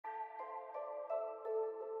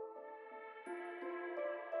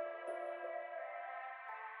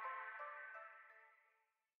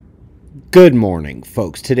Good morning,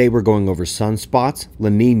 folks. Today we're going over sunspots, La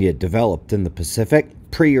Nina developed in the Pacific,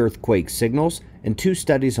 pre-earthquake signals, and 2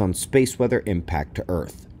 studies on space weather impact to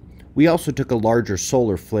Earth. We also took a larger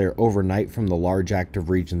solar flare overnight from the large active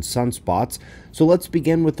region sunspots, so let's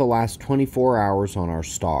begin with the last 24 hours on our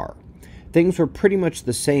star. Things were pretty much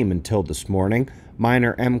the same until this morning,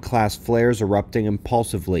 minor M-class flares erupting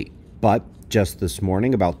impulsively, but just this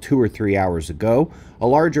morning, about 2 or 3 hours ago, a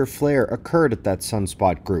larger flare occurred at that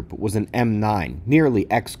sunspot group. It was an M9,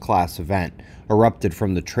 nearly X-class event, erupted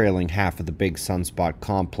from the trailing half of the big sunspot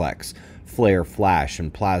complex. Flare flash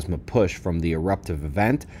and plasma push from the eruptive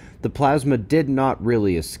event. The plasma did not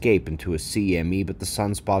really escape into a CME, but the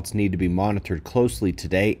sunspots need to be monitored closely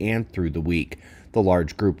today and through the week. The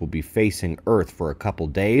large group will be facing Earth for a couple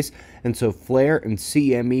days, and so flare and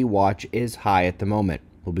CME watch is high at the moment.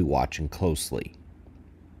 We'll be watching closely.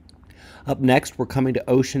 Up next, we're coming to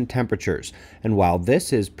ocean temperatures, and while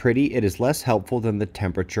this is pretty, it is less helpful than the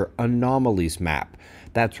temperature anomalies map.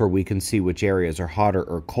 That's where we can see which areas are hotter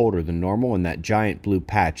or colder than normal, and that giant blue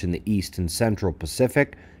patch in the east and central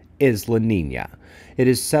Pacific is La Nina. It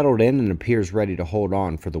is settled in and appears ready to hold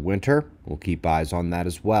on for the winter. We'll keep eyes on that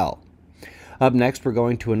as well. Up next, we're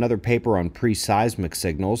going to another paper on pre-seismic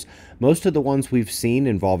signals. Most of the ones we've seen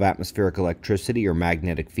involve atmospheric electricity or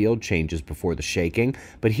magnetic field changes before the shaking,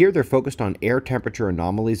 but here they're focused on air temperature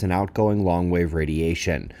anomalies and outgoing long-wave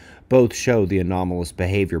radiation. Both show the anomalous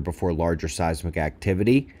behavior before larger seismic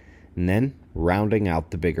activity, and then rounding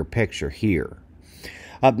out the bigger picture here.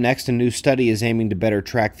 Up next, a new study is aiming to better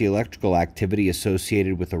track the electrical activity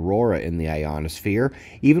associated with Aurora in the ionosphere.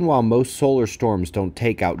 Even while most solar storms don't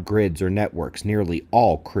take out grids or networks, nearly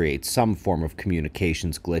all create some form of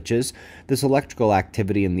communications glitches. This electrical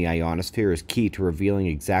activity in the ionosphere is key to revealing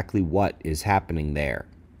exactly what is happening there.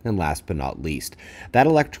 And last but not least, that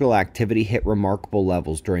electrical activity hit remarkable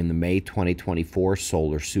levels during the May 2024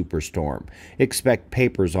 solar superstorm. Expect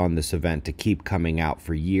papers on this event to keep coming out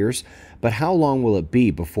for years, but how long will it be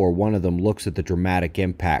before one of them looks at the dramatic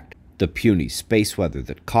impact, the puny space weather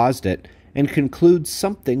that caused it, and concludes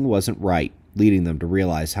something wasn't right, leading them to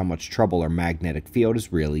realize how much trouble our magnetic field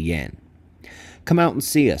is really in? Come out and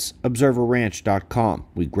see us, observerranch.com.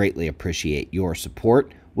 We greatly appreciate your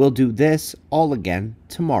support. We'll do this all again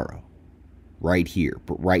tomorrow, right here,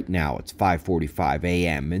 but right now it's 5:45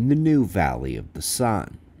 a.m. in the new Valley of the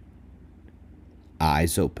Sun.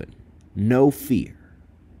 Eyes open, no fear.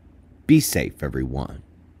 Be safe, everyone.